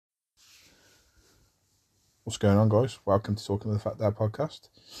What's going on, guys? Welcome to Talking with the Fat Dad podcast.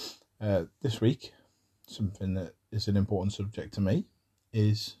 This week, something that is an important subject to me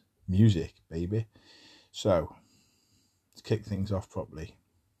is music, baby. So, to kick things off properly,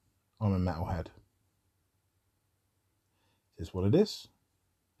 I'm a metalhead. It is what it is.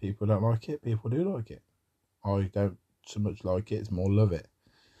 People don't like it, people do like it. I don't so much like it, it's more love it.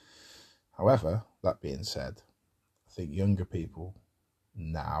 However, that being said, I think younger people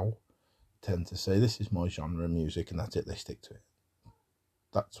now tend to say this is my genre of music and that's it, they stick to it.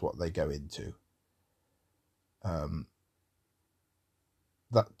 That's what they go into. That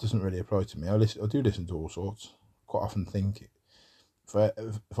doesn't really apply to me. I do listen to all sorts. Quite often think if I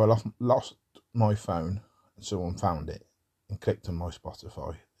lost my phone and someone found it and clicked on my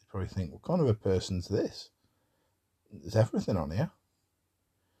Spotify, they'd probably think, what kind of a person's this? There's everything on here.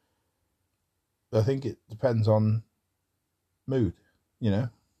 But I think it depends on mood, you know.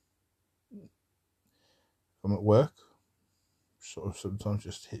 If I'm at work, sort of sometimes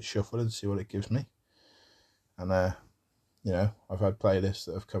just hit shuffle and see what it gives me. And I've had playlists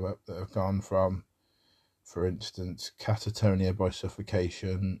that have come up that have gone from, for instance, Catatonia by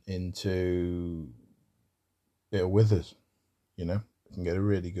Suffocation into Bill Withers. You can get a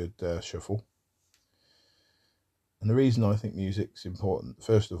really good shuffle. And the reason I think music's important,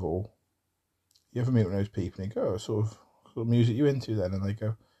 first of all, you ever meet one of those people and you go, what sort of music you into then? And they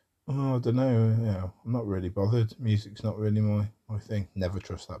go, oh, I don't know, I'm not really bothered. Music's not really my thing. Never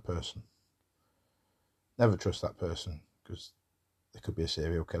trust that person. Never trust that person, because they could be a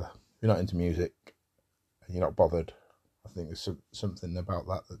serial killer. If you're not into music and you're not bothered, I think there's something about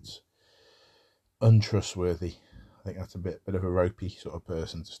that that's untrustworthy. I think that's a bit of a ropey sort of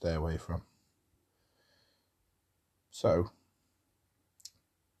person to stay away from. So,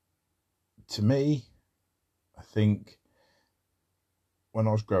 to me, I think when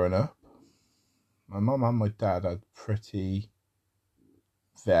I was growing up, my mum and my dad had pretty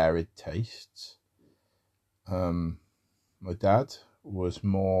varied tastes. My dad was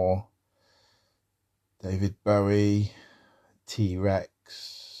more David Bowie,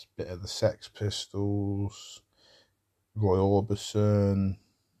 T-Rex, bit of the Sex Pistols, Roy Orbison,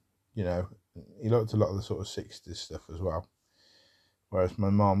 he liked a lot of the sort of 60s stuff as well. Whereas my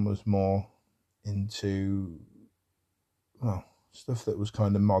mum was more into, stuff that was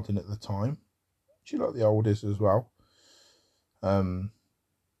kind of modern at the time. She liked the oldies as well. And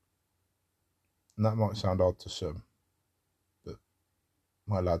that might sound odd to some, but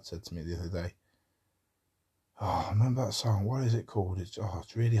my lad said to me the other day, oh, I remember that song, what is it called? It's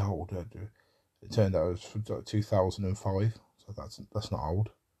really old. It turned out it was from 2005, so that's not old.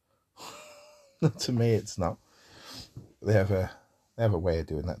 To me, it's not. They have a way of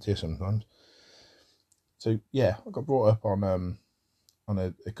doing that too sometimes. So yeah, I got brought up on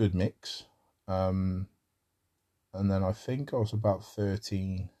a good mix, and then I think I was about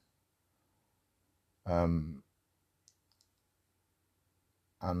 13, and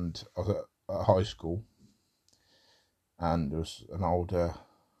I was at high school, and there was an older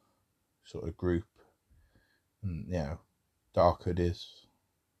sort of group, and Dark Hoodies,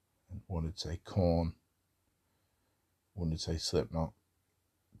 and one would say Korn, one would say Slipknot.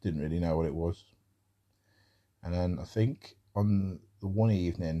 Didn't really know what it was. And then I think on the one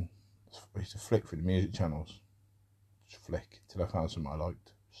evening, I used to flick through the music channels. Just flick till I found something I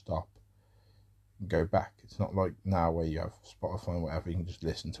liked. Stop. And go back. It's not like now where you have Spotify and whatever. You can just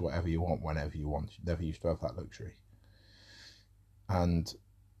listen to whatever you want whenever you want. You never used to have that luxury. And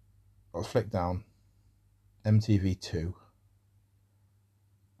I was flicked down MTV2.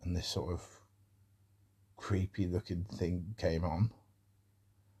 And this sort of creepy looking thing came on.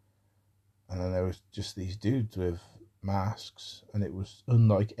 And then there was just these dudes with masks, and it was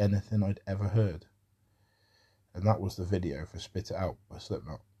unlike anything I'd ever heard. And that was the video for Spit It Out by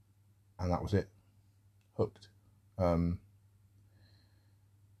Slipknot. And that was it. Hooked. I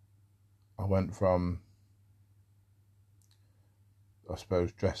went from, I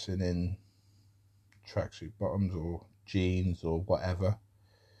suppose, dressing in tracksuit bottoms or jeans or whatever,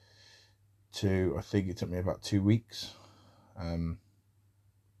 to, I think it took me about 2 weeks.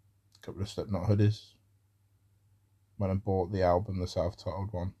 Couple of Slipknot hoodies. When I bought the album, the self-titled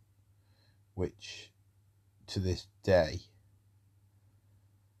one, which to this day,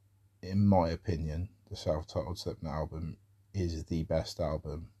 in my opinion, the self-titled Slipknot album is the best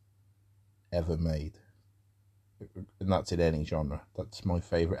album ever made. And that's in any genre. That's my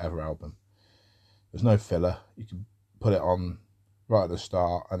favourite ever album. There's no filler. You can put it on right at the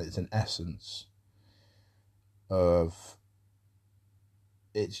start and it's an essence of,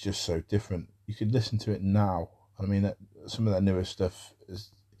 it's just so different. You could listen to it now. I mean, some of that newer stuff is,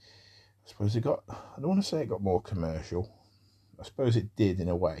 I suppose it got, I don't want to say it got more commercial. I suppose it did in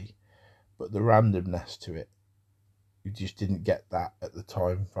a way, but the randomness to it, you just didn't get that at the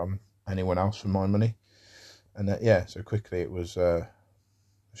time from anyone else, for my money. And yeah, so quickly it was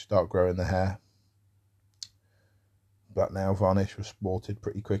start growing the hair. Black nail varnish was sported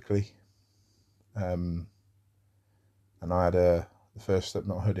pretty quickly. And I had the first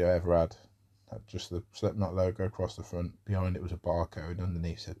Slipknot hoodie I ever had just the Slipknot logo across the front. Behind it was a barcode.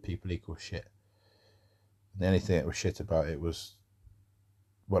 Underneath said "People equal shit." And the only thing that was shit about it was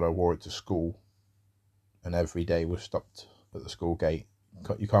when I wore it to school, and every day was stopped at the school gate.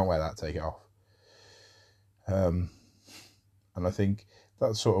 You can't wear that, take it off. And I think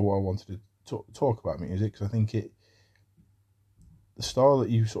that's sort of what I wanted to talk about music, because I think the style that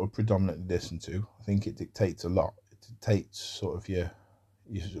you sort of predominantly listen to, I think it dictates a lot. It dictates sort of your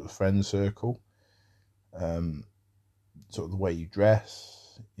sort of friend circle, sort of the way you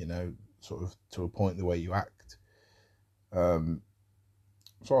dress, sort of to a point the way you act. So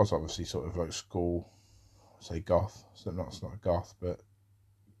I was obviously sort of like school, say goth, so it's not a goth, but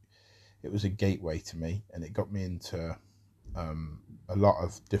it was a gateway to me, and it got me into a lot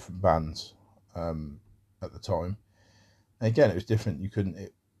of different bands at the time. And again, it was different. You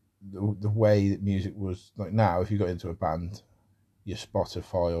couldn't, the way that music was, like now, if you got into a band, your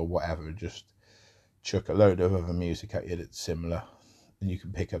Spotify or whatever, just chuck a load of other music at you that's similar, and you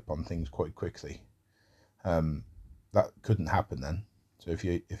can pick up on things quite quickly. That couldn't happen then. So if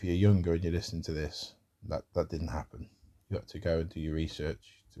you're younger and you're listening to this, that didn't happen. You had to go and do your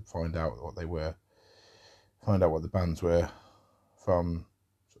research to find out what they were, find out what the bands were from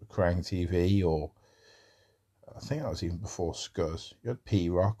sort of Kerrang TV, or I think that was even before Scuzz. You had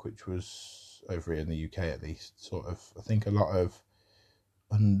P-Rock, which was over here in the UK at least, sort of, I think a lot of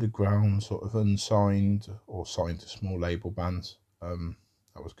underground, sort of unsigned or signed to small label bands.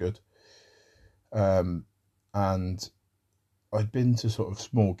 That was good. And I'd been to sort of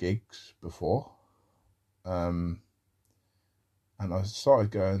small gigs before, and I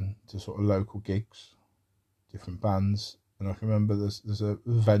started going to sort of local gigs, different bands. And I can remember there's a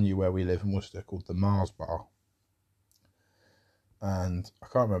venue where we live in Worcester called the Mars Bar, and I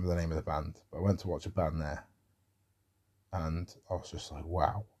can't remember the name of the band, but I went to watch a band there, and I was just like,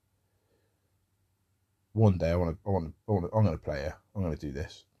 wow. One day I'm going to play here. I'm going to do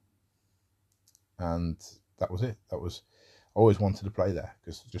this, and that was it. I always wanted to play there,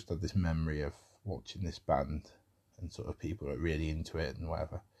 because I just had this memory of watching this band and sort of people that are really into it and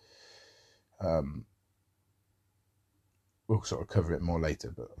whatever. We'll sort of cover it more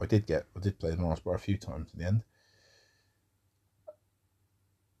later, but I did play the Mars Bar a few times in the end.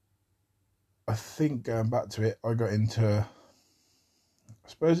 I think going back to it, I got into, I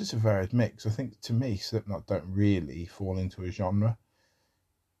suppose it's a varied mix. I think to me, Slipknot don't really fall into a genre.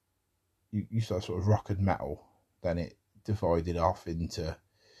 You start sort of rock and metal, then it divided off into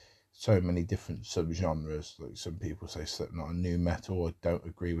so many different subgenres. Like some people say Slipknot and nu metal. I don't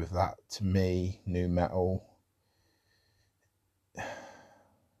agree with that. To me, nu metal,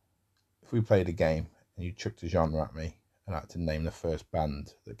 if we played a game and you chucked a genre at me and I had to name the first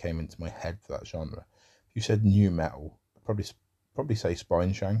band that came into my head for that genre, if you said nu metal, I'd probably say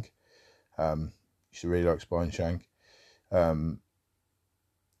Spineshank. Used to really like Spineshank.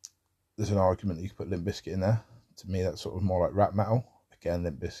 There's an argument that you could put Limp Bizkit in there. To me, that's sort of more like rap metal. Again,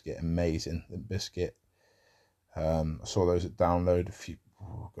 Limp Bizkit, amazing. Limp Bizkit. I saw those at Download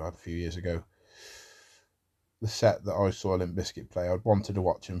a few years ago. The set that I saw Limp Bizkit play, I'd wanted to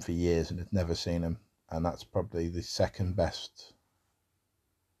watch them for years and had never seen them, and that's probably the second best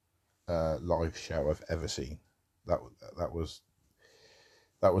live show I've ever seen. That was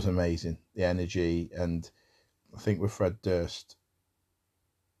amazing. The energy, and I think with Fred Durst,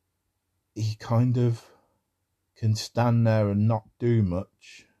 he kind of can stand there and not do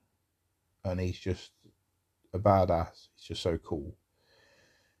much, and he's just a badass. He's just so cool,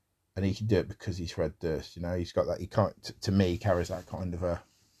 and he can do it because he's Fred Durst. He's got that. He can't. To me, carries that kind of a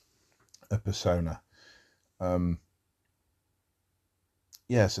persona.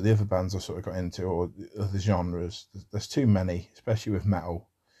 Yeah. So the other bands I sort of got into, or the other genres, there's too many, especially with metal.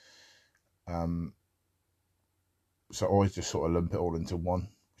 So I always just sort of lump it all into one,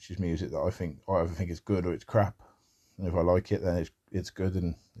 which is music that I either think is good or it's crap. And if I like it, then it's good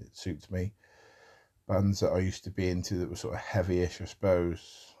and it suits me. Bands that I used to be into that were sort of heavy-ish, I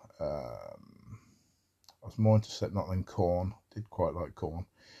suppose. I was more into Slipknot than Korn. Did quite like Korn.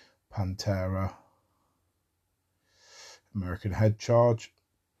 Pantera. American Head Charge.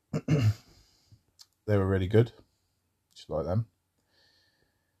 They were really good. Just like them.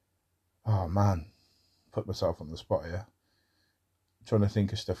 Oh man, put myself on the spot here. trying to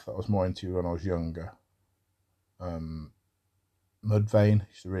think of stuff that I was more into when I was younger. Mudvayne, I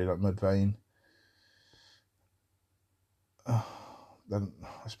used to really like Mudvayne. Then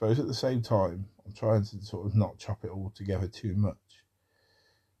I suppose at the same time, I'm trying to sort of not chop it all together too much.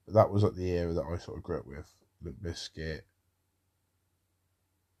 But that was like the era that I sort of grew up with. Limp Bizkit.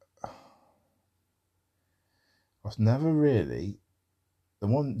 I was never really... The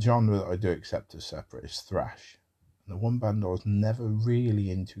one genre that I do accept as separate is thrash. And the one band I was never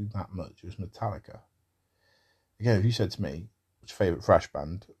really into that much was Metallica. Again, if you said to me, what's your favourite thrash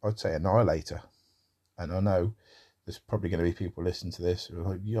band? I'd say Annihilator. And I know there's probably going to be people listening to this who are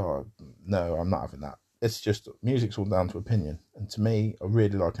like, yeah, no, I'm not having that. It's just, music's all down to opinion. And to me, I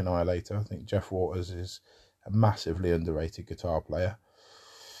really like Annihilator. I think Jeff Waters is a massively underrated guitar player.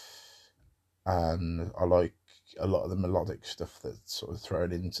 And I like a lot of the melodic stuff that's sort of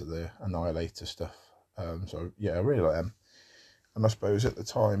thrown into the Annihilator stuff. So, yeah, I really like them. And I suppose at the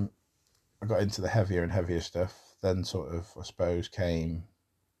time, I got into the heavier and heavier stuff. Then sort of, I suppose, came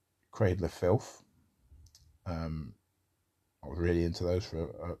Cradle of Filth. I was really into those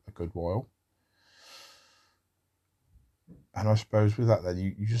for a good while. And I suppose with that then,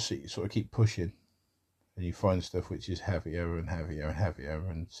 you just sort of keep pushing. And you find stuff which is heavier and heavier and heavier.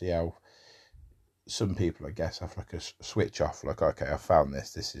 And see how some people, I guess, have like a switch off. Like, okay, I found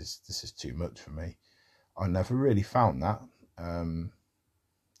this. This is too much for me. I never really found that.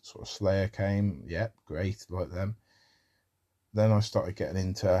 Sort of Slayer came, yep, great, like them. Then I started getting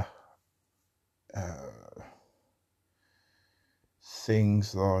into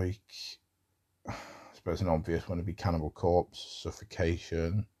things like, I suppose an obvious one would be Cannibal Corpse,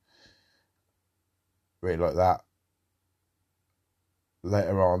 Suffocation, really like that.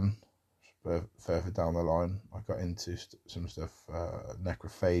 Later on, further down the line, I got into some stuff,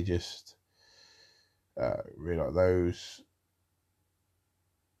 Necrophagist, really like those.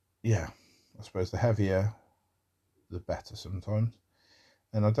 Yeah, I suppose the heavier, the better sometimes.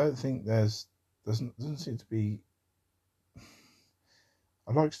 And I don't think doesn't seem to be...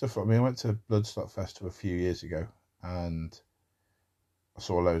 I like stuff. I mean, I went to Bloodstock Festival a few years ago, and I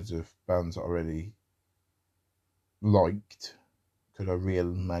saw loads of bands that I really liked. Could I reel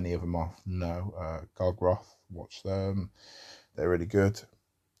many of them off? No. Golgroth, watched them. They're really good.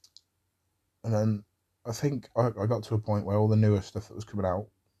 And then I think I got to a point where all the newer stuff that was coming out,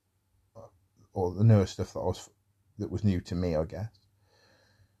 or the newer stuff that was new to me, I guess,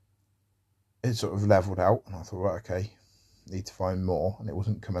 it sort of leveled out, and I thought, right, okay, need to find more, and it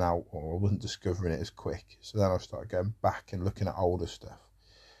wasn't coming out, or I wasn't discovering it as quick. So then I started going back and looking at older stuff.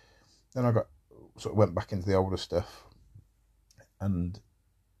 Then I went back into the older stuff and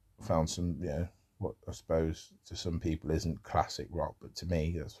found some, what I suppose to some people isn't classic rock, but to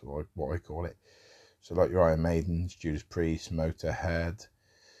me that's what I call it. So like your Iron Maidens, Judas Priest, Motorhead,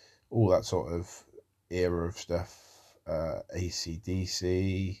 all that sort of era of stuff,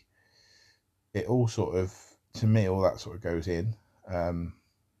 AC/DC, it all sort of, to me, all that sort of goes in.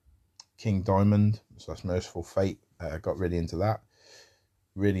 King Diamond, so that's Merciful Fate, got really into that.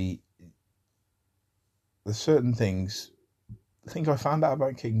 Really, there's certain things, I think I found out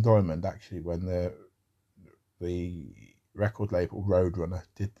about King Diamond actually when the record label Roadrunner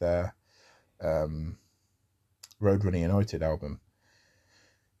did their Roadrunner United album,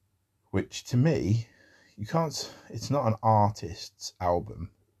 which to me, it's not an artist's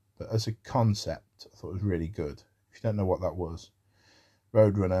album, but as a concept, I thought it was really good. If you don't know what that was,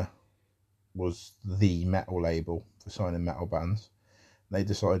 Roadrunner was the metal label for signing metal bands. They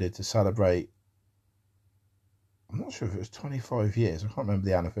decided to celebrate, I'm not sure if it was 25 years, I can't remember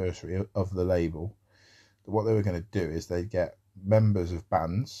the anniversary of the label, but what they were going to do is they'd get members of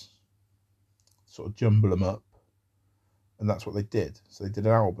bands, sort of jumble them up, and that's what they did. So they did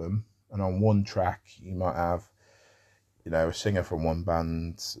an album, and on one track you might have, a singer from one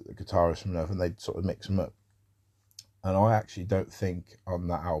band, a guitarist from another, and they'd sort of mix them up. And I actually don't think on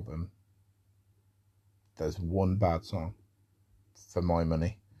that album there's one bad song, for my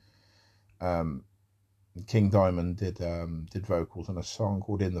money. King Diamond did vocals on a song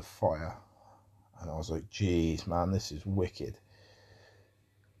called In the Fire, and I was like, geez, man, this is wicked.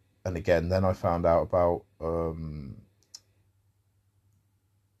 And again, then I found out about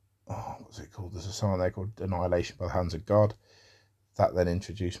what's it called? There's a song there called Annihilation by the Hands of God. That then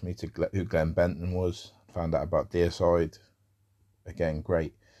introduced me to who Glenn Benton was. Found out about Deicide. Again,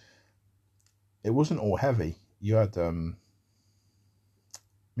 great. It wasn't all heavy. You had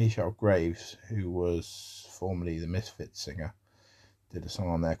Michelle Graves, who was formerly the Misfits singer, did a song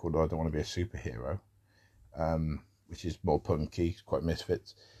on there called I Don't Want to Be a Superhero, which is more punky, quite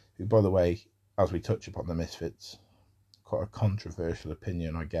Misfits. Who, by the way, as we touch upon the Misfits, quite a controversial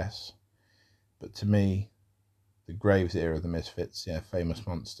opinion, I guess. But to me, the Graves era of the Misfits, yeah, Famous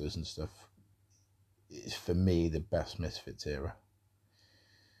Monsters and stuff, is for me the best Misfits era.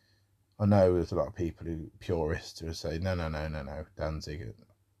 I know there's a lot of people purists who say, no, Danzig.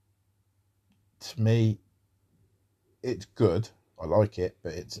 To me, it's good. I like it,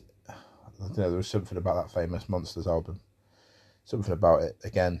 but I don't know, there was something about that Famous Monsters album. Something about it,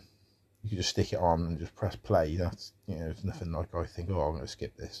 again, you could just stick it on and just press play. That's, there's nothing like I think, oh, I'm going to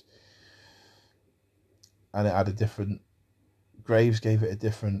skip this. And it had a different, Graves gave it a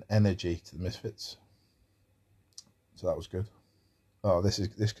different energy to the Misfits. So that was good. Oh, this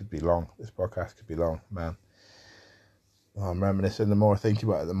could be long. This podcast could be long, man. Oh, I'm reminiscing. The more I think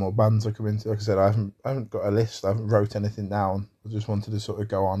about it, the more bands I come into. Like I said, I haven't got a list. I haven't wrote anything down. I just wanted to sort of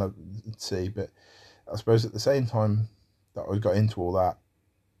go on and see. But I suppose at the same time that I got into all that,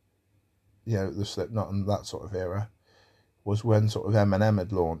 the Slipknot and that sort of era, was when sort of Eminem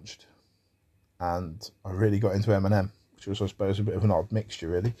had launched, and I really got into Eminem, which was, I suppose, a bit of an odd mixture,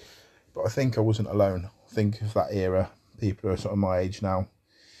 really. But I think I wasn't alone. I think of that era, people who are sort of my age now,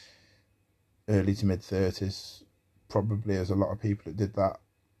 early to mid 30s, probably as a lot of people that did that.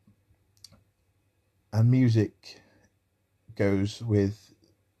 And music goes with,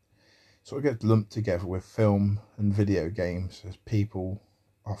 sort of gets lumped together with film and video games, as people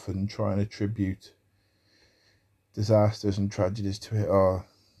often try and attribute disasters and tragedies to it. Or,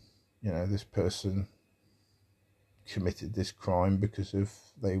 this person committed this crime because of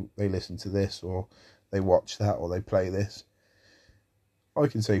they listen to this, or they watch that, or they play this. I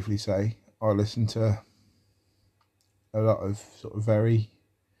can safely say I listen to a lot of sort of very,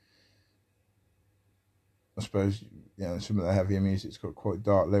 I suppose, some of the heavier music's got quite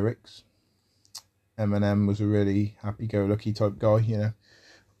dark lyrics. Eminem was a really happy-go-lucky type guy,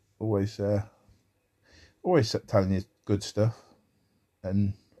 always telling you good stuff.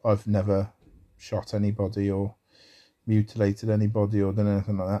 And I've never shot anybody or mutilated anybody or done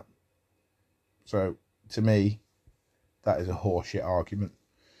anything like that. So to me, that is a horseshit argument.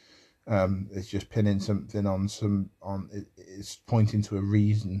 It's just pinning something it's pointing to a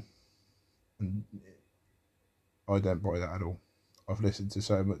reason, and I don't buy that at all. I've listened to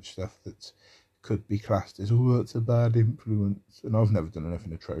so much stuff that could be classed as, oh, that's a bad influence, and I've never done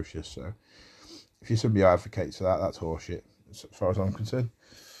anything atrocious. So if you're somebody who advocates for that, that's horseshit, as far as I'm concerned.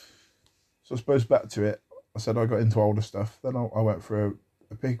 So I suppose back to it, I said I got into older stuff. Then I went through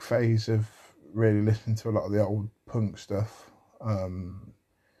a big phase of really listening to a lot of the old punk stuff.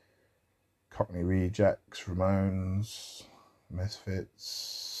 Cockney Rejects, Ramones,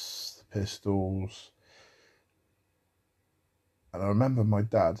 Misfits, the Pistols. And I remember my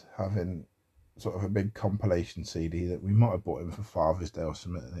dad having sort of a big compilation CD that we might have bought him for Father's Day or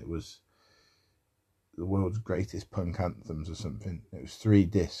something, and it was the world's greatest punk anthems or something. It was 3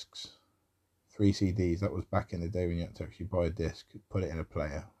 discs, 3 CDs. That was back in the day when you had to actually buy a disc, put it in a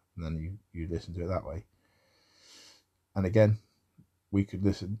player, and then you listen to it that way. And again, we could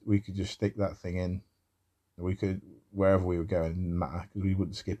just stick that thing in. We could, wherever we were going, it didn't matter, because we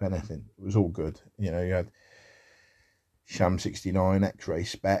wouldn't skip anything. It was all good. You had Sham 69, X-Ray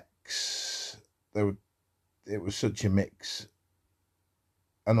Specs. It was such a mix,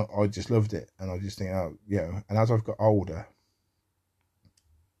 and I just loved it. And I just think, and as I've got older,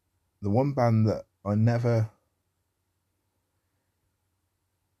 the one band that I never,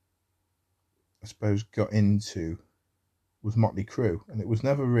 I suppose, got into was Motley Crue, and it was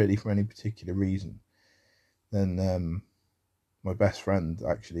never really for any particular reason. Then my best friend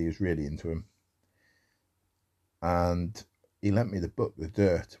actually was really into him, and he lent me the book The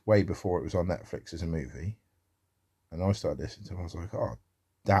Dirt way before it was on Netflix as a movie, and I started listening to him. I was like, oh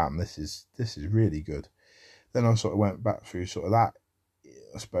damn, this is really good. Then I sort of went back through sort of that,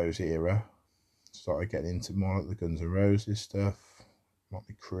 I suppose, era, started getting into more like the Guns N' Roses stuff,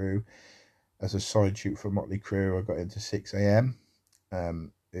 Motley Crue. As a side shoot for Motley Crue, I got into 6am,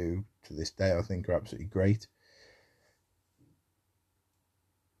 who to this day I think are absolutely great.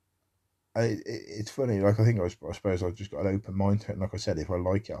 It's funny, like I suppose I've just got an open mind to it. And like I said, if I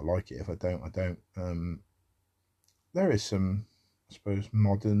like it, I like it. If I don't, I don't. There is some, I suppose,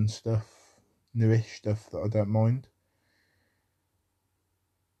 modern stuff, newish stuff that I don't mind.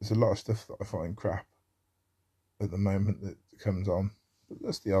 There's a lot of stuff that I find crap at the moment that comes on. But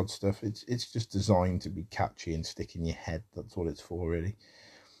that's the odd stuff. It's just designed to be catchy and stick in your head. That's all it's for, really.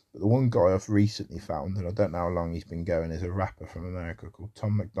 But the one guy I've recently found, and I don't know how long he's been going, is a rapper from America called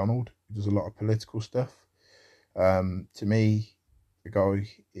Tom MacDonald, who does a lot of political stuff. To me, the guy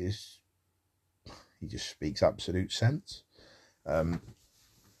he just speaks absolute sense.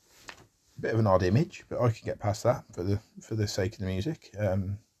 bit of an odd image, but I can get past that for the sake of the music.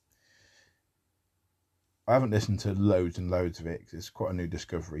 I haven't listened to loads and loads of it, 'cause it's quite a new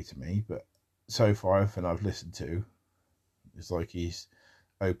discovery to me, but so far everything I've listened to is like he's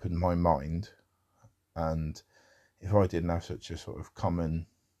opened my mind. And if I didn't have such a sort of common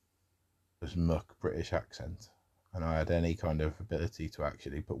as muck British accent, and I had any kind of ability to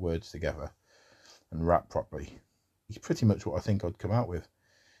actually put words together and rap properly, he's pretty much what I think I'd come out with.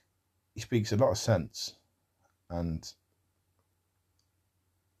 He speaks a lot of sense, and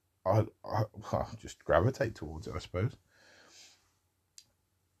I just gravitate towards it, I suppose.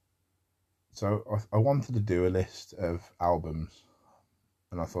 So I wanted to do a list of albums,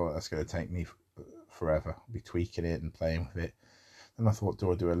 and I thought that's going to take me forever. I'll be tweaking it and playing with it. And I thought,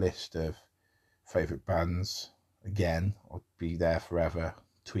 do I do a list of favourite bands? Again, I'll be there forever,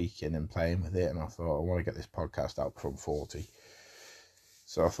 tweaking and playing with it. And I thought, I want to get this podcast out before I'm 40.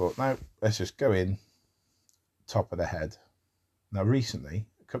 So I thought, no, let's just go in, top of the head. Now, recently,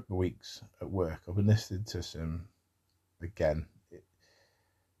 a couple of weeks at work, I've been listening to some, again,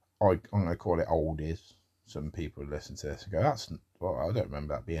 I'm going to call it oldies. Some people listen to this and go, well, I don't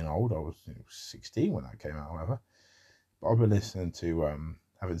remember that being old. I was 16 when that came out, however. But I've been listening to,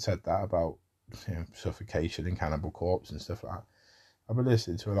 having said that about Suffocation and Cannibal Corpse and stuff like that, I've been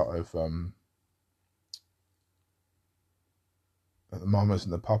listening to a lot of the Mamas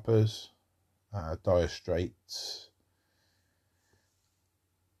and the Papas, Dire Straits.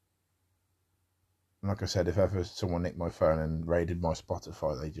 And like I said, if ever someone nicked my phone and raided my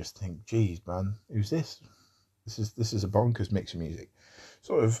Spotify, they just think, geez, man, who's this? This is a bonkers mix of music.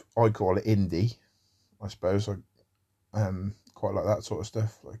 Sort of, I call it indie, I suppose. I quite like that sort of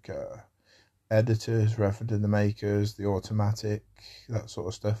stuff, like Editors, Reverend and the Makers, The Automatic, that sort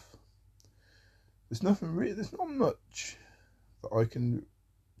of stuff. There's nothing really, there's not much that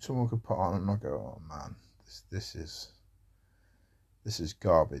someone could put on and I go, oh man, this is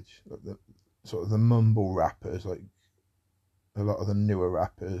garbage. Like sort of the mumble rappers, like a lot of the newer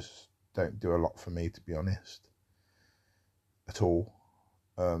rappers, don't do a lot for me, to be honest, at all.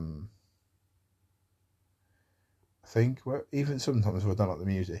 I think even sometimes if I don't like the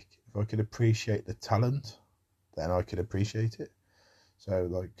music, if I could appreciate the talent, then I could appreciate it. So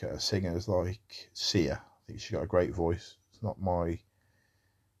like singers like Sia, I think she's got a great voice. It's not I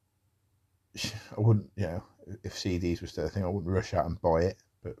wouldn't, if CDs were still a thing, I wouldn't rush out and buy it,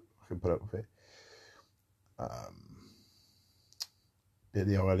 but I can put up with it.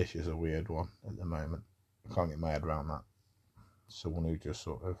 Billie Eilish is a weird one at the moment. I can't get my head around that. Someone who just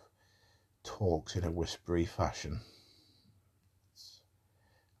sort of talks in a whispery fashion.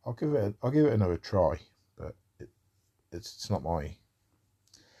 I'll give it another try, but it's not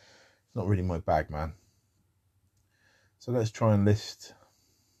really my bag, man. So let's try and list.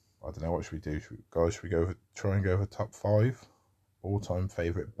 I don't know, what should we do? Should we try and go over top 5 all-time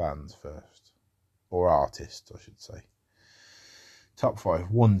favourite bands first, or artists, I should say. Top 5.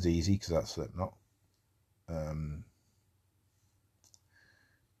 One's easy because that's Slipknot. And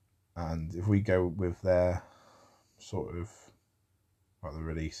if we go with their sort of the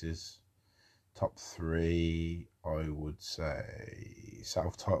releases, top 3, I would say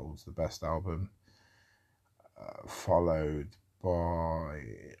Self-Titled's the best album, followed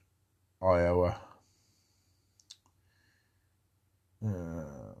by Iowa.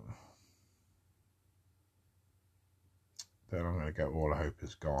 Then I'm going to go All I Hope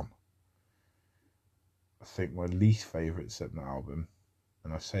Is Gone. I think my least favourite Slipknot album,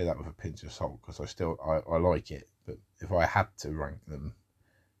 and I say that with a pinch of salt because I like it, but if I had to rank them,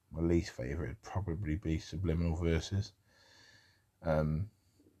 my least favourite would probably be Subliminal Verses.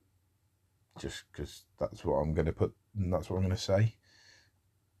 Just because that's what I'm going to put, and that's what I'm going to say.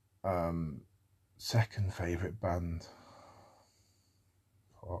 Second favourite band.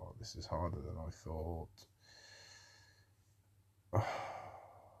 Oh, this is harder than I thought. I'm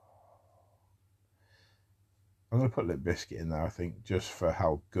going to put Limp Bizkit in there, I think, just for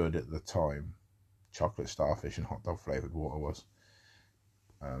how good at the time Chocolate Starfish and Hot Dog Flavoured Water was.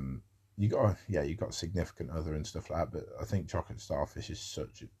 You got Significant Other and stuff like that, but I think Chocolate Starfish is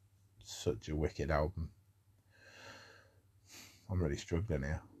such a wicked album. I'm really struggling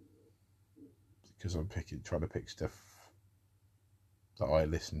here because I'm trying to pick stuff that I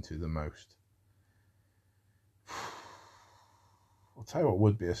listen to the most. I'll tell you what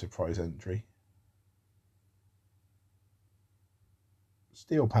would be a surprise entry.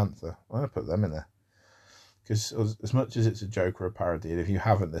 Steel Panther. I'm going to put them in there. Because as much as it's a joke or a parody, and if you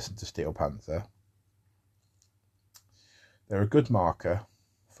haven't listened to Steel Panther, they're a good marker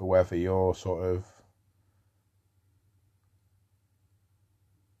for whether you're sort of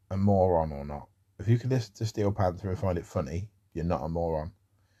a moron or not. If you can listen to Steel Panther and find it funny, you're not a moron.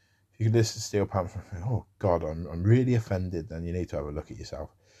 If you can listen to Steel Panther and think, oh God, I'm really offended, then you need to have a look at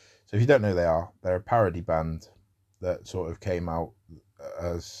yourself. So if you don't know who they are, they're a parody band that sort of came out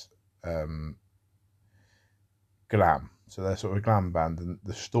as glam. So they're sort of a glam band, and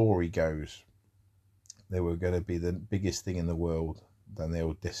the story goes they were going to be the biggest thing in the world. Then they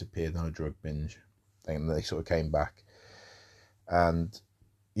all disappeared on a drug binge, and they sort of came back. And,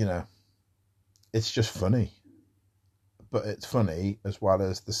 you know, it's just funny. But it's funny as well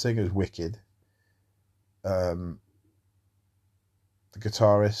as the singer's wicked. The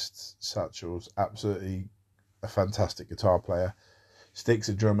guitarist, Satchel's absolutely a fantastic guitar player. Stick's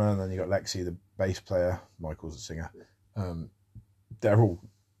a drummer, and then you got Lexi, the bass player. Michael's a singer. They're all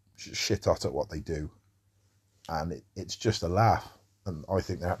shit hot at what they do. And it's just a laugh. And I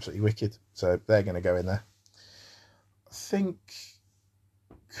think they're absolutely wicked. So they're going to go in there. I think...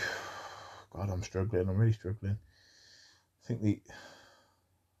 God, I'm struggling. I'm really struggling. I think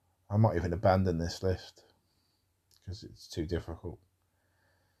I might even abandon this list because it's too difficult.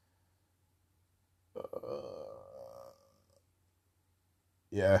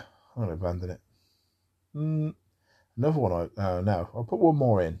 Yeah, I'm going to abandon it. Another one, no, I'll put one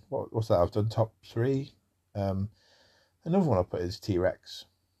more in. What's that? I've done top 3. Another one I put is T-Rex.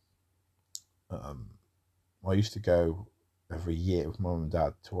 I used to go every year with Mum and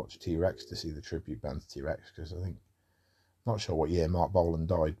Dad to watch T-Rex, to see the tribute band to T-Rex, because I think, not sure what year Mark Bolan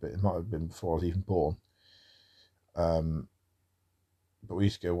died, but it might have been before I was even born. But we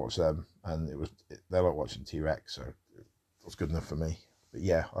used to go watch them, and they like watching T-Rex, so it was good enough for me. But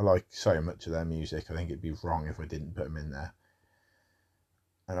yeah, I like so much of their music. I think it'd be wrong if I didn't put them in there.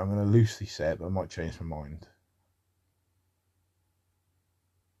 And I'm going to loosely say it, but I might change my mind.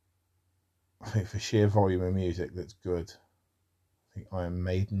 I think for sheer volume of music that's good, I think Iron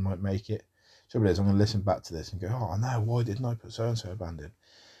Maiden might make it. So it is, I'm going to listen back to this and go, oh no, why didn't I put so-and-so band in?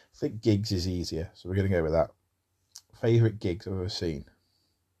 I think gigs is easier, so we're going to go with that. Favourite gigs I've ever seen.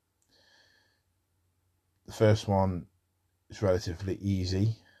 The first one is relatively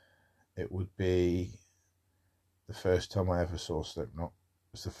easy. It would be the first time I ever saw Slipknot.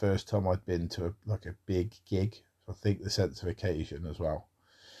 It was the first time I'd been to a big gig. So I think the sense of occasion as well.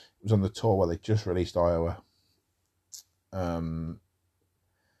 It was on the tour where they just released Iowa. And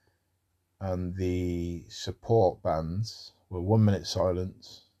the support bands were 1 Minute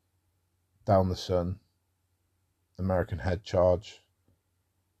Silence, Down the Sun, American Head Charge,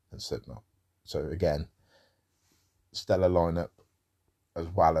 and Slipknot. So again, stellar lineup, as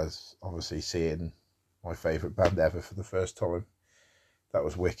well as obviously seeing my favourite band ever for the first time. That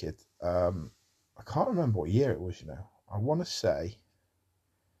was wicked. I can't remember what year it was, you know. I want to say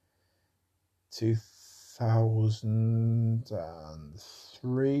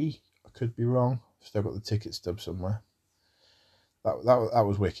 2003. I could be wrong. Still got the ticket stub somewhere. That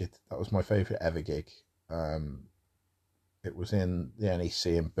was wicked. That was my favourite ever gig. It was in the NEC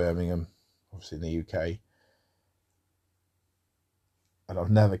in Birmingham, obviously in the UK. And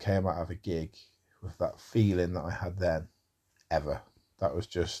I've never came out of a gig with that feeling that I had then, ever. That was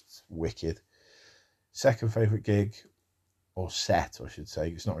just wicked. Second favourite gig, or set I should say,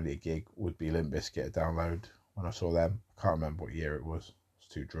 it's not really a gig, would be Limp Bizkit at Download. When I saw them, I can't remember what year it was. I was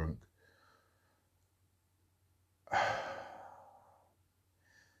too drunk. I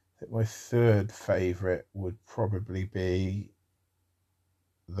think my third favourite would probably be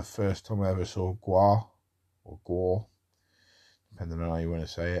the first time I ever saw Gwar, or Gore, depending on how you want to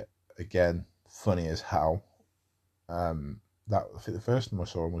say it. Again, funny as hell. I think the first time I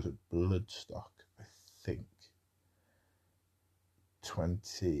saw him was at Bloodstock, I think.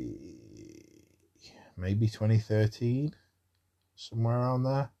 Maybe 2013, somewhere around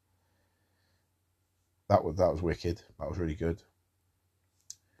there. That was wicked. That was really good.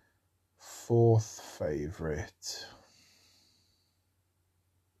 Fourth favourite,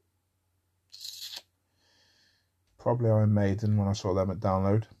 probably Iron Maiden when I saw them at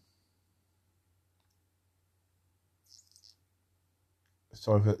Download.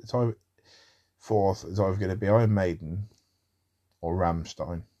 Fourth is either going to be Iron Maiden or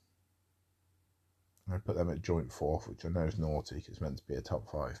Rammstein. I'm going to put them at joint fourth, which I know is naughty because it's meant to be a top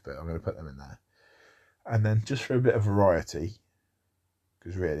 5, but I'm going to put them in there. And then just for a bit of variety,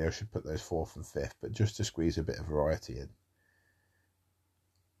 because really I should put those 4th and 5th, but just to squeeze a bit of variety in,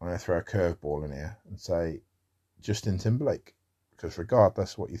 I'm going to throw a curveball in here and say Justin Timberlake, because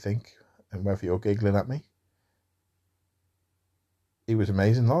regardless what you think and whether you're giggling at me, he was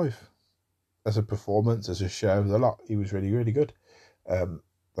amazing live. As a performance, as a show, a lot. He was really, really good. I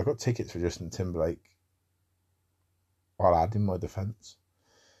got tickets for Justin Timberlake. I'll add in my defence.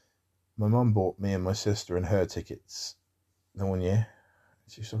 my mum bought me and my sister and her tickets the one year.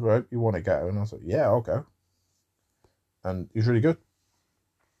 She said, "Right, you want to go?" And I was like, "Yeah, I'll go." And it was really good.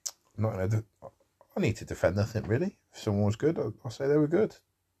 I'm not gonna. I need to defend nothing really. If someone was good, I'll say they were good.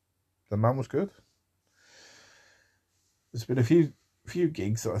 The man was good. There's been a few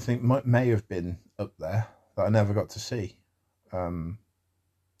gigs that I think may have been up there that I never got to see. There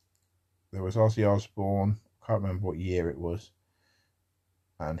was Ozzy Osbourne. I can't remember what year it was,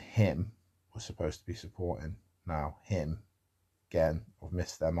 and him was supposed to be supporting. Now him, again, I've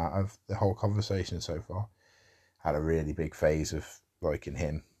missed them out of the whole conversation so far. Had a really big phase of liking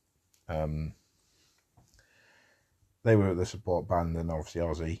him. They were the support band, and obviously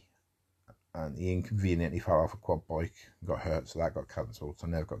Ozzy, and he inconveniently fell off a quad bike and got hurt, so that got cancelled. So I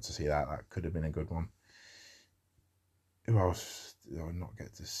never got to see that. That could have been a good one. Who else did I not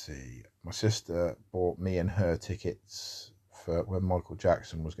get to see? My sister bought me and her tickets for when Michael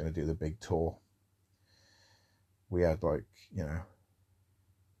Jackson was going to do the big tour. We had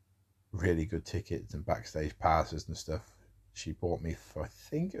really good tickets and backstage passes and stuff. She bought me for, I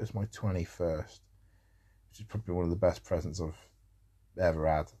think it was my 21st, which is probably one of the best presents I've ever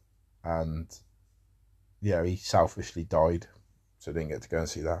had. And yeah, he selfishly died, so I didn't get to go and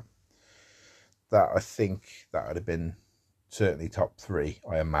see that. I think that would have been certainly top 3,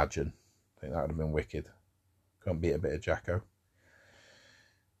 I imagine. I think that would have been wicked. Can't beat a bit of Jacko.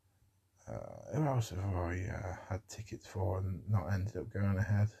 Who else have I had tickets for and not ended up going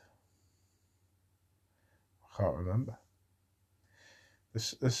ahead? I can't remember.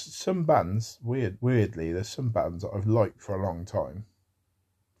 There's some bands, weirdly, there's some bands that I've liked for a long time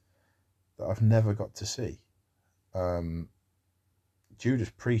that I've never got to see.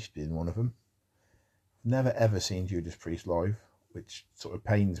 Judas Priest being one of them. I've never ever seen Judas Priest live, which sort of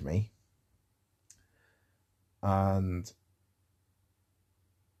pains me. And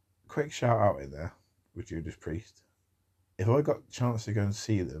quick shout out in there with Judas Priest. If I got a chance to go and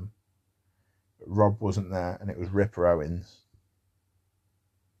see them, but Rob wasn't there and it was Ripper Owens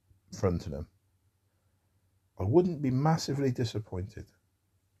fronting them, I wouldn't be massively disappointed,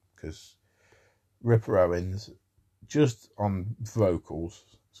 because Ripper Owens, just on vocals,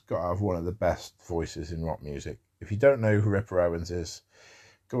 has got to have one of the best voices in rock music. If you don't know who Ripper Owens is,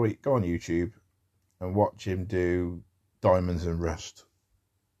 go on YouTube and watch him do Diamonds and Rust.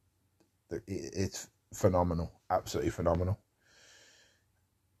 It's phenomenal, absolutely phenomenal.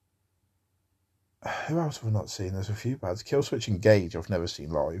 Who else have I not seen? There's a few bands. Killswitch Engage I've never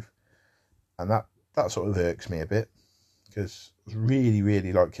seen live, and that sort of irks me a bit, because I really,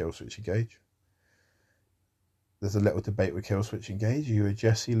 really like Killswitch Engage. There's a little debate with Killswitch Engage. Are you a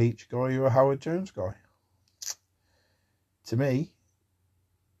Jesse Leach guy or are you a Howard Jones guy? To me,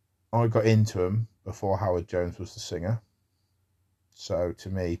 I got into him before Howard Jones was the singer. So to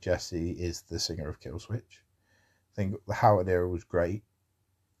me, Jesse is the singer of Killswitch. I think the Howard era was great.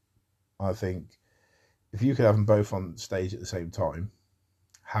 I think if you could have them both on stage at the same time,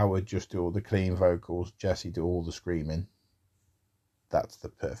 Howard just do all the clean vocals, Jesse do all the screaming. That's the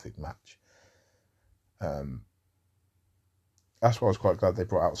perfect match. That's why I was quite glad they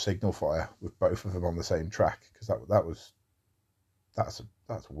brought out Signal Fire with both of them on the same track, because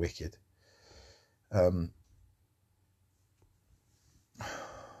that's wicked. I'm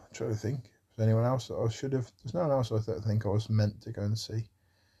trying to think. Is there anyone else that I should have? There's no one else I think I was meant to go and see.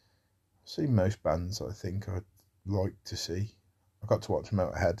 I've seen most bands I think I'd like to see. I got to watch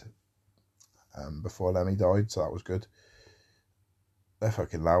Motorhead before Lemmy died, so that was good. They're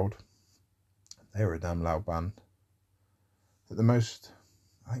fucking loud. They were a damn loud band. But the most,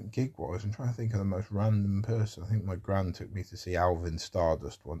 I think gig-wise, I'm trying to think of the most random person. I think my gran took me to see Alvin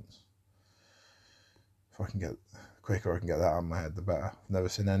Stardust once. If I can get, the quicker I can get that out of my head, the better. I've never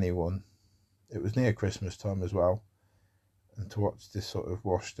seen anyone. It was near Christmas time as well. And to watch this sort of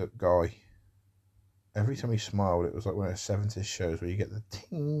washed up guy, every time he smiled, it was like one of those 70s shows where you get the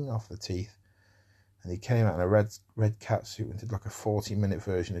ting off the teeth. And he came out in a red cat suit and did like a 40-minute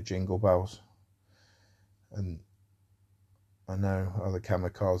version of Jingle Bells. And I know other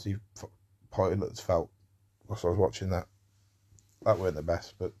kamikaze pilots felt whilst I was watching that. That weren't the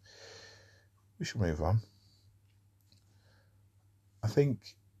best, but we should move on. I think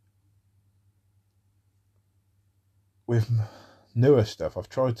with newer stuff, I've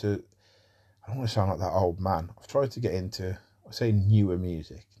tried to, I don't want to sound like that old man, I've tried to get into, I say newer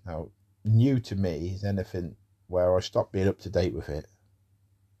music. Now, new to me is anything where I stopped being up to date with it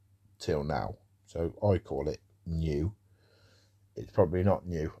till now. So I call it new. It's probably not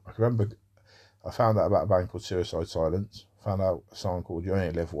new. I can remember I found out about a band called Suicide Silence. Found out a song called You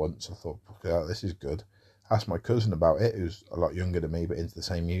Only Live Once. I thought, okay, this is good. asked my cousin about it, who's a lot younger than me, but into the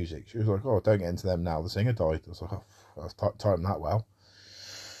same music. She was like, oh, don't get into them now, the singer died. I was like, oh, I've timed that well.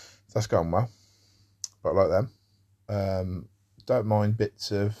 That's gone well. But I like them. Don't mind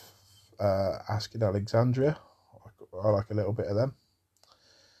bits of Asking Alexandria. I like a little bit of them.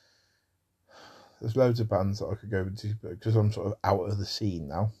 There's loads of bands that I could go into, but because I'm sort of out of the scene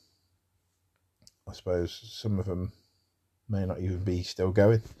now, I suppose some of them may not even be still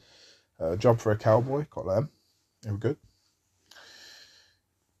going. Job for a Cowboy, got them. They were good.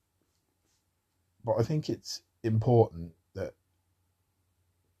 But I think it's important that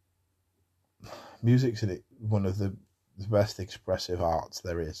music's one of the best expressive arts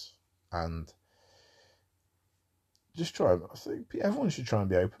there is, and just I think everyone should try and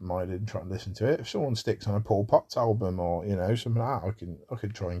be open-minded and try and listen to it. If someone sticks on a Paul Potts album or something like that, I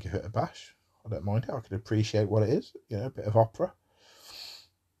could try and give it a bash. I don't mind it. I could appreciate what it is, a bit of opera.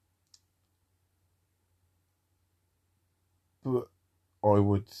 But I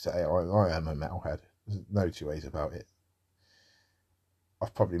would say I am a metalhead. There's no two ways about it.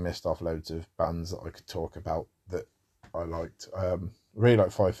 I've probably missed off loads of bands that I could talk about that I liked. Really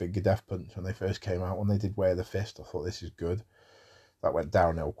like Five Finger Death Punch when they first came out. When they did Wear the Fist, I thought this is good. That went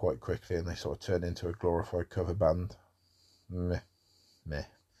downhill quite quickly and they sort of turned into a glorified cover band. Meh.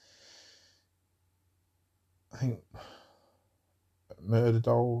 I think Murder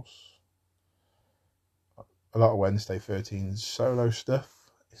Dolls, a lot of Wednesday 13's solo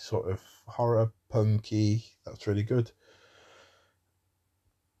stuff. It's sort of horror, punky. That's really good.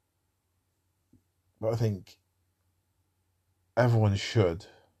 But I think everyone should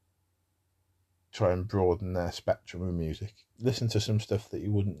try and broaden their spectrum of music. Listen to some stuff that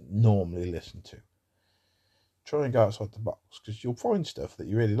you wouldn't normally listen to. Try and go outside the box, because you'll find stuff that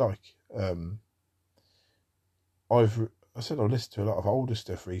you really like. I said I've listened to a lot of older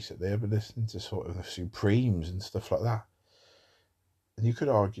stuff recently. I've been listening to sort of the Supremes and stuff like that. And you could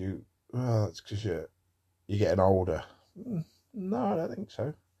argue, well, that's because you're getting older. No, I don't think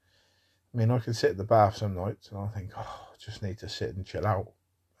so. I mean, I can sit in the bath some nights and I think, oh, I just need to sit and chill out.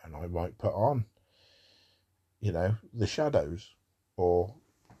 And I might put on, The Shadows or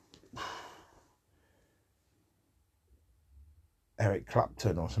Eric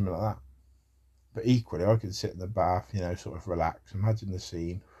Clapton or something like that. But equally, I could sit in the bath, sort of relax, imagine the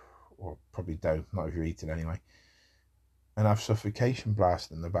scene, or probably don't, not if you're eating anyway, and have Suffocation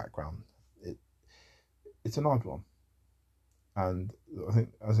blasting in the background. It's an odd one. And I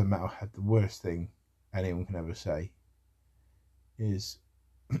think as a metalhead, the worst thing anyone can ever say is,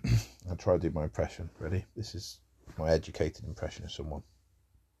 I'll try to do my impression, ready? This is my educated impression of someone.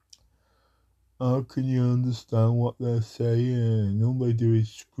 How can you understand what they're saying? All they do is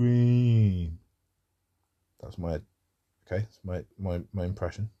scream. That's my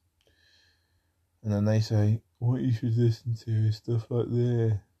impression. And then they say, what you should listen to is stuff like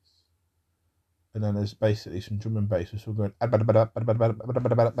this. And then there's basically some drum and bass which will go, and I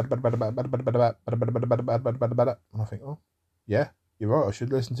think, oh, yeah, you're right, I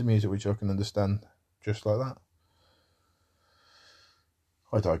should listen to music which I can understand just like that.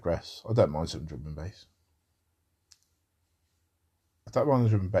 I digress. I don't mind some drum and bass. I don't mind the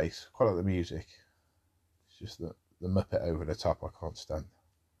drum and bass. Quite like the music. It's just that the Muppet over the top I can't stand.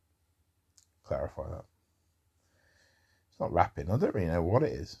 Clarify that. It's not rapping. I don't really know what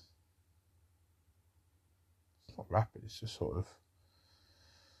it is. It's not rapping. It's just sort of,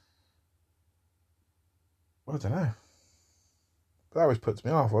 I don't know. But that always puts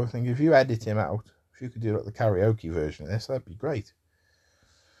me off. I think if you edit him out, if you could do like the karaoke version of this, that'd be great.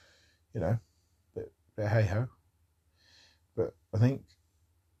 But hey ho. But I think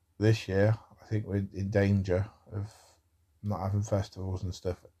this year, we're in danger of not having festivals and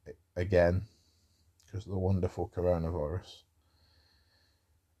stuff again because of the wonderful coronavirus.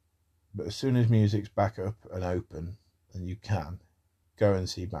 But as soon as music's back up and open and you can, go and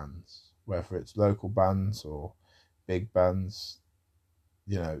see bands, whether it's local bands or big bands.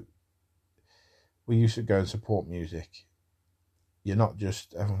 We should go and support music. You're not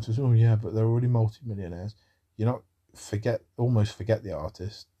just, everyone says, oh yeah, but they're already multi-millionaires. You're not, almost forget the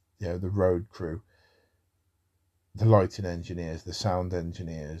artist, the road crew, the lighting engineers, the sound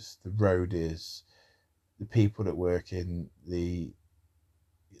engineers, the roadies, the people that work in the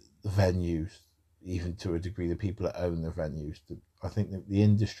venues, even to a degree, the people that own the venues. I think that the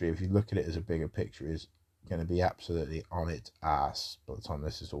industry, if you look at it as a bigger picture, is going to be absolutely on its ass by the time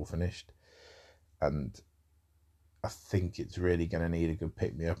this is all finished. And I think it's really going to need a good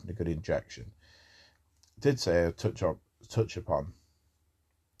pick-me-up and a good injection. I did say a touch upon,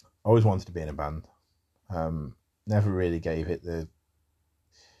 I always wanted to be in a band. Never really gave it the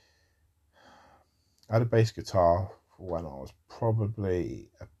I had a bass guitar when I was probably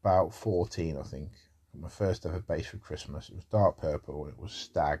about 14, I think. My first ever bass for Christmas. It was dark purple. It was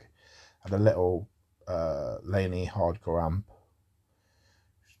Stag. I had a little Laney hardcore amp.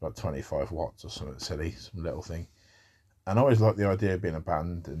 It's about 25 watts or something silly, some little thing. And I always liked the idea of being a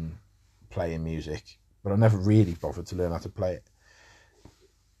band and playing music, but I never really bothered to learn how to play it.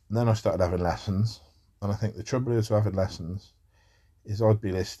 And then I started having lessons, and I think the trouble is with having lessons is I'd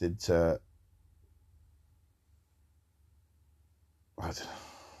be listed to, I don't know,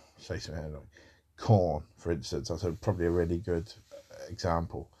 say something like Korn, for instance. That's probably a really good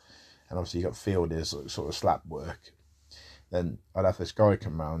example. And obviously you got fielders, sort of slap work. Then I'd have this guy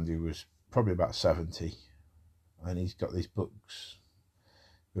come round who was probably about 70, and he's got these books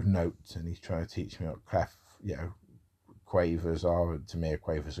with notes, and he's trying to teach me what clef, quavers are. And to me, a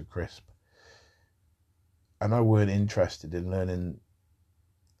quaver's a crisp. And I weren't interested in learning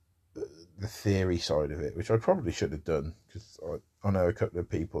the theory side of it, which I probably should have done, because I know a couple of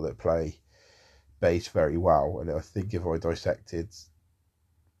people that play bass very well, and I think if I dissected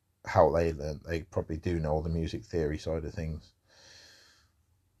how they learned, they probably do know all the music theory side of things.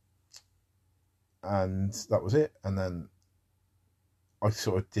 And that was it. And then I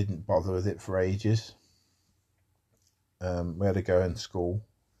sort of didn't bother with it for ages. We had to go in school,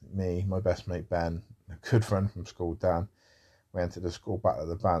 me, my best mate Ben, a good friend from school Dan. We entered the school battle of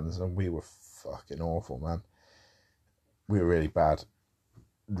the bands, and we were fucking awful, man. We were really bad,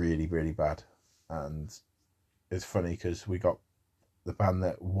 really, really bad. And it's funny because we got the band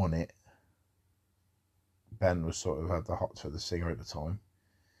that won it. Ben was sort of had the hots for the singer at the time,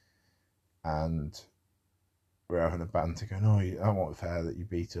 and we're having a banter going, "Oh, I don't want fair that you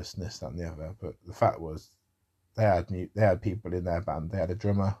beat us," and this, that, and the other. But the fact was, they had people in their band. They had a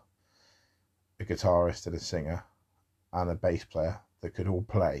drummer, a guitarist, and a singer, and a bass player that could all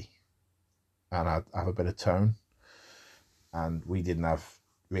play and have a bit of tone. And we didn't have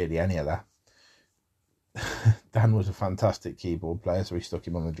really any of that. Dan was a fantastic keyboard player, so we stuck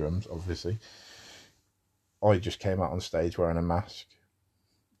him on the drums, obviously. I just came out on stage wearing a mask.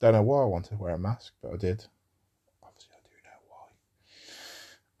 Don't know why I wanted to wear a mask, but I did. Obviously, I do know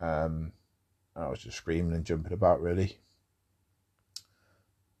why. I was just screaming and jumping about, really.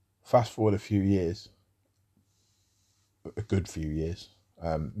 Fast forward a few years, a good few years.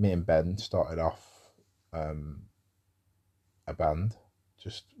 Me and Ben started off a band.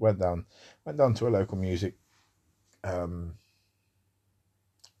 Just went down to a local music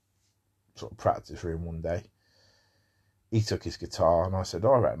sort of practice room one day. He took his guitar, and I said,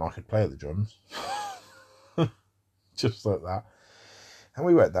 "Oh, I reckon I could play the drums." Just like that. And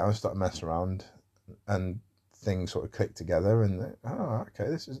we went down and started messing around, and things sort of clicked together, and okay,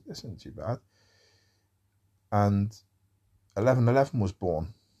 this isn't too bad. And 1111 was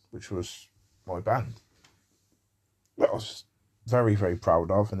born, which was my band. That I was very, very proud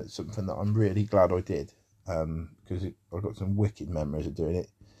of, and it's something that I'm really glad I did, because I got some wicked memories of doing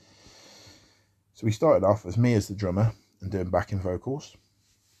it. So we started off as me as the drummer and doing backing vocals,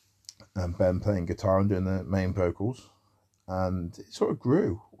 and Ben playing guitar and doing the main vocals, and it sort of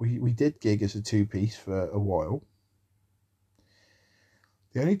grew. We did gig as a two-piece for a while.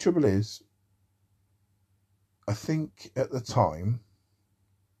 The only trouble is, I think at the time,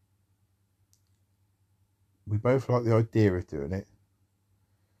 we both liked the idea of doing it,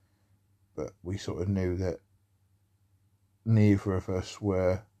 but we sort of knew that neither of us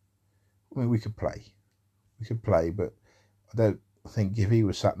were, I mean, we could play, but I don't think if he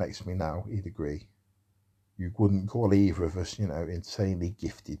was sat next to me now, he'd agree. You wouldn't call either of us, insanely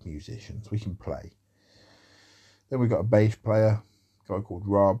gifted musicians. We can play. Then we got a bass player, a guy called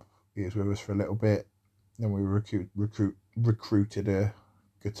Rob. He was with us for a little bit. Then we recruited a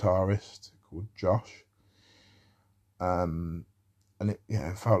guitarist called Josh. And it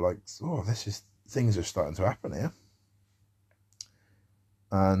felt like, things are starting to happen here.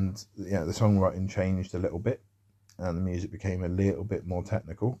 And the songwriting changed a little bit, and the music became a little bit more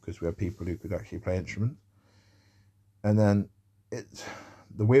technical because we had people who could actually play instruments. And then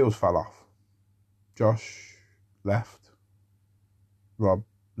the wheels fell off. Josh left, Rob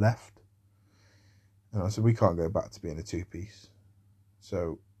left, and I said, we can't go back to being a two-piece.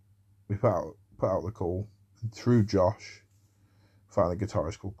 So we put out the call, and through Josh found a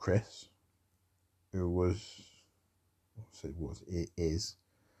guitarist called Chris, who is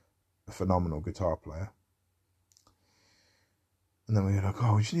a phenomenal guitar player. And then we were like,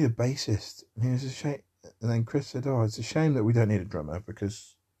 we just need a bassist. And he was a shame. And then Chris said, it's a shame that we don't need a drummer,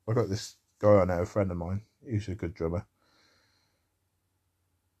 because I got this guy I know, a friend of mine, who's a good drummer.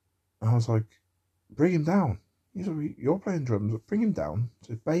 And I was like, bring him down. He's like, you're playing drums, bring him down.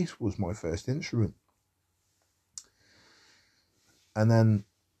 So bass was my first instrument. And then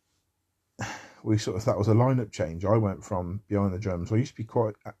that was a lineup change. I went from behind the drums. I used to be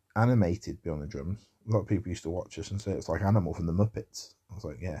quite animated behind the drums. A lot of people used to watch us and say it's like Animal from the Muppets. I was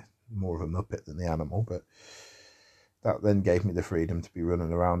like, yeah, more of a Muppet than the animal. But that then gave me the freedom to be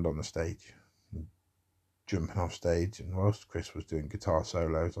running around on the stage, jumping off stage. And whilst Chris was doing guitar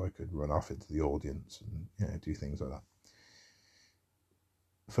solos, I could run off into the audience and do things like that.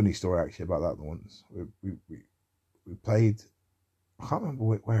 Funny story actually about that once. We played. I can't remember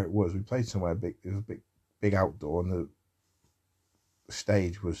where it was. We played somewhere big. It was a big outdoor, and the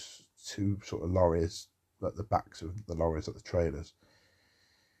stage was two sort of lorries, like the backs of the lorries at the trailers.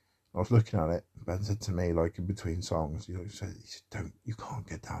 I was looking at it. Ben said to me, like in between songs, he said, you can't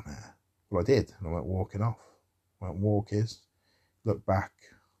get down there. Well, I did, and I went walking off. Went walkies, looked back,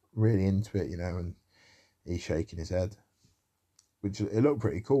 really into it, and he's shaking his head, which it looked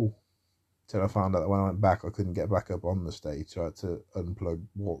pretty cool. Till I found out that when I went back, I couldn't get back up on the stage, so I had to unplug,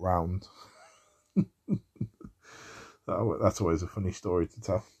 walk round. That's always a funny story to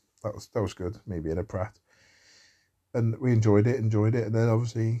tell. That was good, me being a prat. And we enjoyed it, and then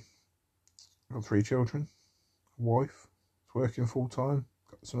obviously got 3 children, a wife, working full time,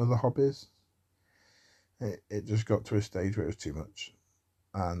 got some other hobbies. It just got to a stage where it was too much,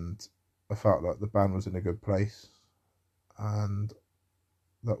 and I felt like the band was in a good place, and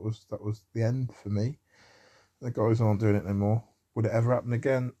that was the end for me. The guys aren't doing it anymore. Would it ever happen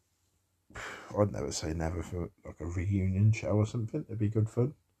again? I'd never say never for like a reunion show or something. It'd be good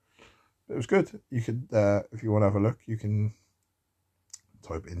fun. But it was good. You could, if you want to have a look, you can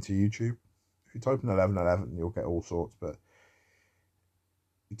type it into YouTube. If you type in 1111, you'll get all sorts. But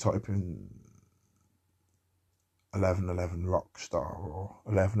you type in 1111 Rockstar or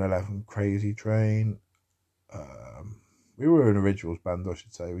 1111 Crazy Train. We were an originals band, I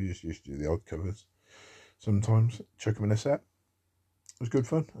should say. We just used to do the odd covers. Sometimes chuck them in a set. It was good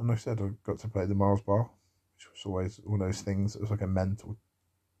fun. And like I said, I got to play the Mars Bar, which was always one of those things that was like a mental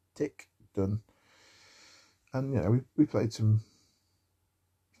tick done. And we played some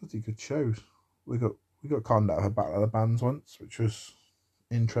pretty good shows. We got conned out of a battle of the bands once, which was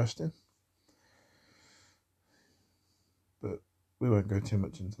interesting. But we won't go too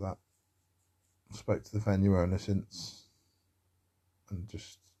much into that. I spoke to the venue owner since, and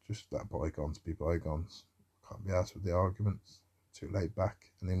just let bygones be bygones. Can't be asked with the arguments. Too laid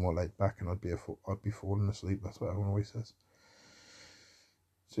back, any more laid back, and I'd be falling asleep. That's what everyone always says.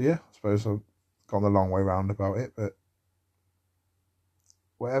 So yeah, I suppose I've gone a long way round about it, but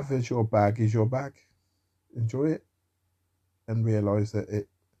whatever's your bag is your bag. Enjoy it, and realise that it.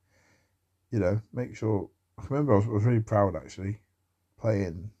 Make sure. I remember I was really proud actually,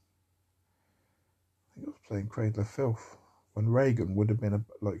 playing. I think I was playing Cradle of Filth when Reagan would have been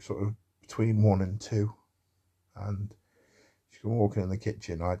sort of between 1 and 2, and you can walk in the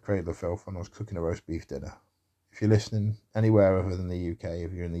kitchen. I had Cradle of Filth and I was cooking a roast beef dinner. If you're listening anywhere other than the UK,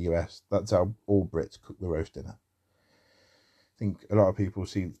 if you're in the US, that's how all Brits cook the roast dinner. I think a lot of people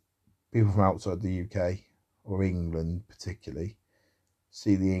see people from outside the UK or England particularly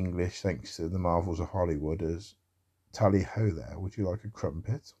see the English, thanks to the marvels of Hollywood, as tally ho there, would you like a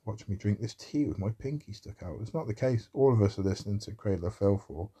crumpet? Watch me drink this tea with my pinky stuck out. It's not the case. All of us are listening to Cradle of Filth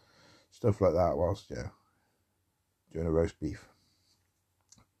or stuff like that whilst doing a roast beef.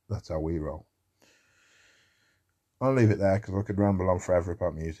 That's how we roll. I'll leave it there because I could ramble on forever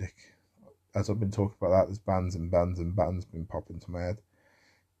about music. As I've been talking about that, there's bands and bands and bands been popping to my head.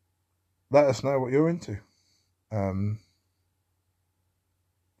 Let us know what you're into.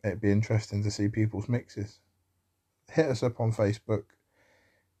 It'd be interesting to see people's mixes. Hit us up on Facebook.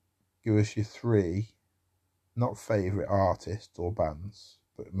 Give us your 3, not favourite artists or bands,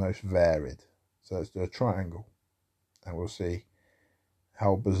 but most varied. So let's do a triangle, and we'll see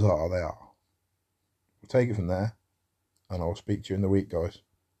how bizarre they are. We'll take it from there, and I'll speak to you in the week, guys.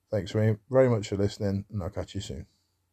 Thanks very, very much for listening, and I'll catch you soon.